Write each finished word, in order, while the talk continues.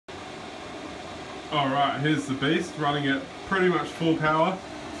Alright, here's the beast running at pretty much full power.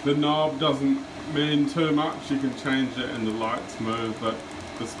 The knob doesn't mean too much, you can change it and the lights move, but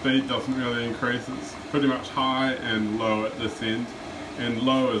the speed doesn't really increase. It's pretty much high and low at this end, and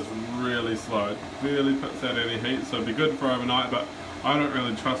low is really slow. It barely puts out any heat, so it'd be good for overnight, but I don't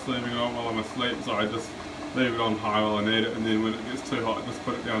really trust leaving it on while I'm asleep, so I just leave it on high while I need it, and then when it gets too hot just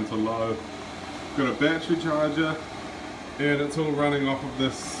put it down to low. Got a battery charger, and it's all running off of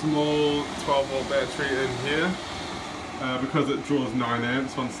this small 12 volt battery in here because it draws 9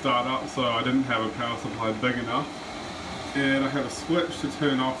 amps on startup, so I didn't have a power supply big enough. And I have a switch to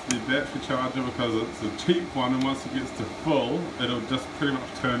turn off the battery charger because it's a cheap one, and once it gets to full it'll just pretty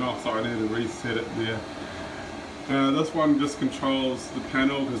much turn off, so I need to reset it there. This one just controls the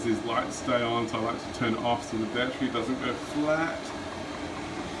panel because these lights stay on, so I like to turn it off so the battery doesn't go flat.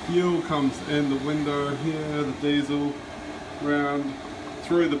 Fuel comes in the window here, the diesel, round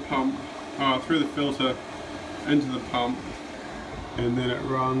through the pump, through the filter into the pump, and then it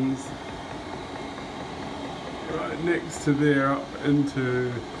runs right next to there up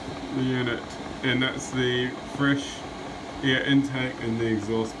into the unit, and that's the fresh air intake and the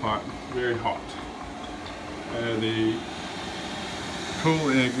exhaust pipe. Very hot. The cool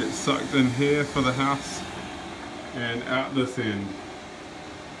air gets sucked in here for the house and out this end,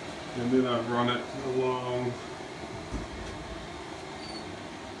 and then I've run it along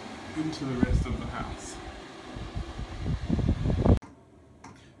into the rest of the house.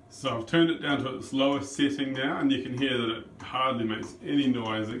 So I've turned it down to its lowest setting now, and you can hear that it hardly makes any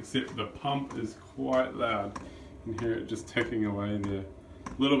noise except the pump is quite loud. You can hear it just ticking away there.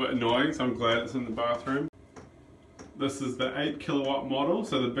 A little bit annoying, so I'm glad it's in the bathroom. This is the 8 kilowatt model,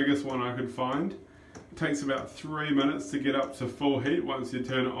 so the biggest one I could find. It takes about 3 minutes to get up to full heat once you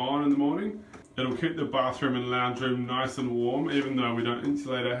turn it on in the morning. It'll keep the bathroom and lounge room nice and warm, even though we don't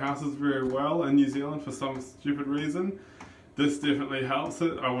insulate our houses very well in New Zealand for some stupid reason. This definitely helps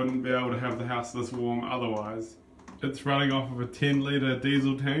it. I wouldn't be able to have the house this warm otherwise. It's running off of a 10-litre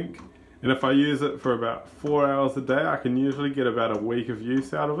diesel tank, and if I use it for about 4 hours a day, I can usually get about a week of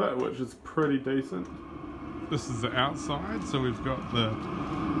use out of it, which is pretty decent. This is the outside, so we've got the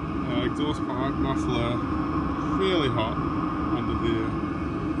exhaust pipe muffler fairly hot under there.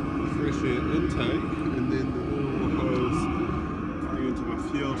 The fresh air intake